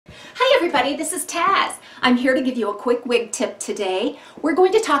everybody, this is Taz. I'm here to give you a quick wig tip today. We're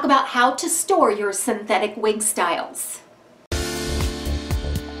going to talk about how to store your synthetic wig styles.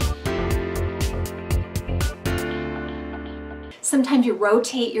 Sometimes you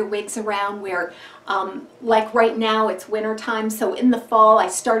rotate your wigs around where, like right now, it's winter time, so in the fall I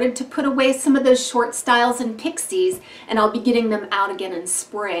started to put away some of those short styles and pixies, and I'll be getting them out again in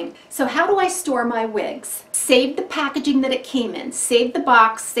spring. So how do I store my wigs? Save the packaging that it came in, save the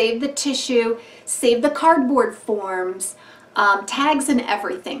box, save the tissue, save the cardboard forms, tags and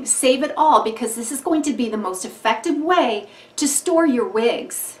everything. Save it all, because this is going to be the most effective way to store your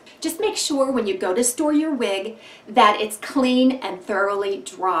wigs. Just make sure when you go to store your wig that it's clean and thoroughly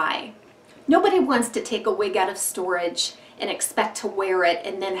dry. Nobody wants to take a wig out of storage and expect to wear it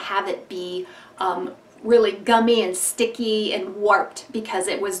and then have it be really gummy and sticky and warped because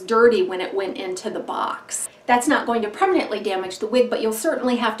it was dirty when it went into the box. That's not going to permanently damage the wig, but you'll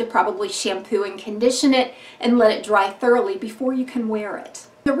certainly have to probably shampoo and condition it and let it dry thoroughly before you can wear it.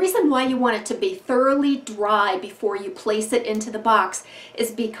 The reason why you want it to be thoroughly dry before you place it into the box is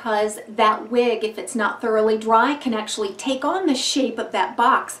because that wig, if it's not thoroughly dry, can actually take on the shape of that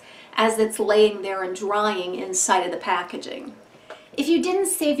box as it's laying there and drying inside of the packaging. If you didn't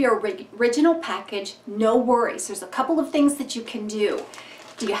save your original package, no worries. There's a couple of things that you can do.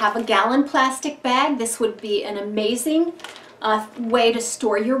 Do you have a gallon plastic bag? This would be an amazing way to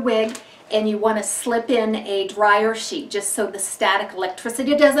store your wig. And you want to slip in a dryer sheet just so the static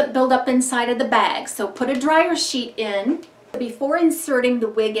electricity doesn't build up inside of the bag. So put a dryer sheet in. Before inserting the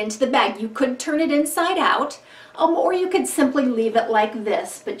wig into the bag, you could turn it inside out, or you could simply leave it like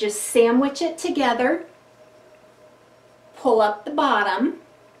this, but just sandwich it together, pull up the bottom,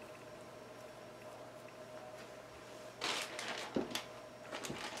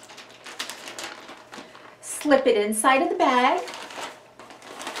 slip it inside of the bag,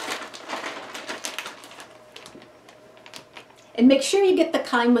 and make sure you get the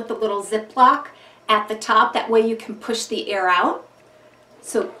kind with the little zip lock at the top. That way you can push the air out.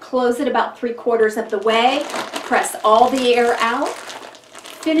 So close it about 3/4 of the way, press all the air out,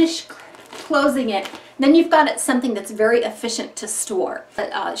 finish closing it. Then you've got something that's very efficient to store.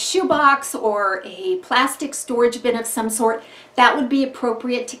 A shoebox or a plastic storage bin of some sort, that would be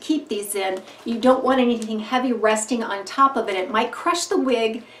appropriate to keep these in. You don't want anything heavy resting on top of it. It might crush the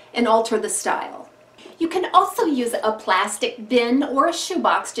wig and alter the style. You can also use a plastic bin or a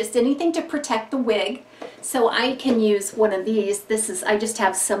shoebox, just anything to protect the wig. So I can use one of these. I just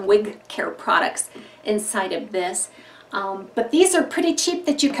have some wig care products inside of this. But these are pretty cheap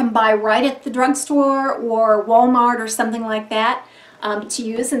that you can buy right at the drugstore or Walmart or something like that to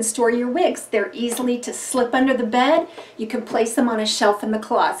use and store your wigs. They're easily to slip under the bed. You can place them on a shelf in the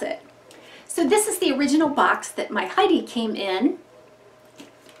closet. So this is the original box that my Heidi came in.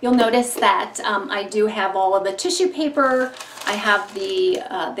 You'll notice that I do have all of the tissue paper. I have the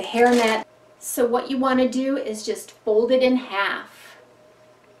hairnet. So what you want to do is just fold it in half.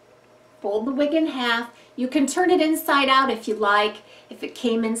 Fold the wig in half. You can turn it inside out if you like, if it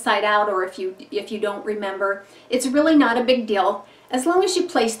came inside out, or if you don't remember. It's really not a big deal as long as you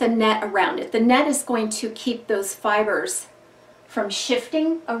place the net around it. The net is going to keep those fibers from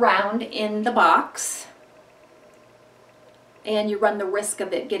shifting around in the box, and you run the risk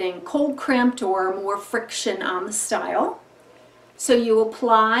of it getting cold crimped or more friction on the style. So you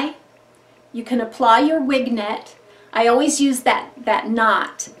can apply your wig net. I always use the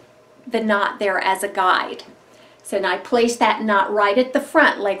knot there as a guide. So now I place that knot right at the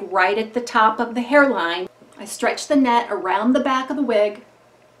front, like right at the top of the hairline. I stretch the net around the back of the wig,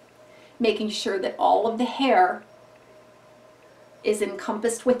 making sure that all of the hair is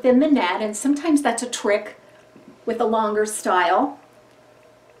encompassed within the net, and sometimes that's a trick with a longer style.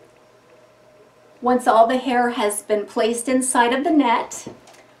 Once all the hair has been placed inside of the net,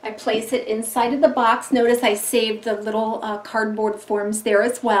 I place it inside of the box. Notice I saved the little cardboard forms there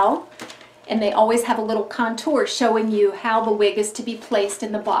as well, and they always have a little contour showing you how the wig is to be placed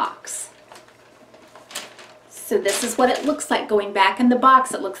in the box. So this is what it looks like going back in the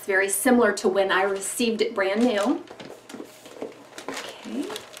box. It looks very similar to when I received it brand new. Okay.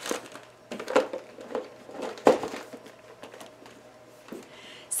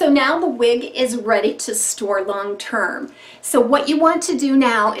 So now the wig is ready to store long term. So what you want to do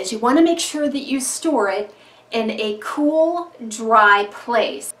now is you want to make sure that you store it in a cool, dry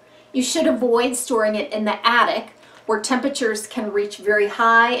place. You should avoid storing it in the attic where temperatures can reach very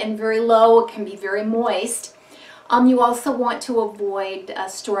high and very low. It can be very moist. You also want to avoid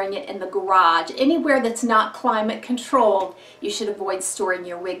storing it in the garage. Anywhere that's not climate controlled, you should avoid storing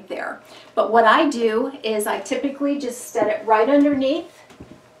your wig there. But what I do is I typically just set it right underneath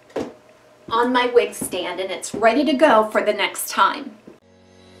on my wig stand and it's ready to go for the next time.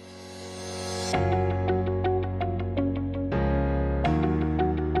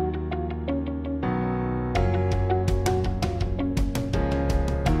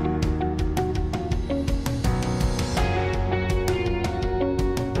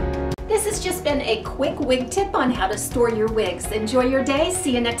 This has just been a quick wig tip on how to store your wigs. Enjoy your day.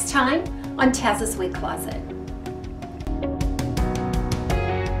 See you next time on TAZSWIG Closet.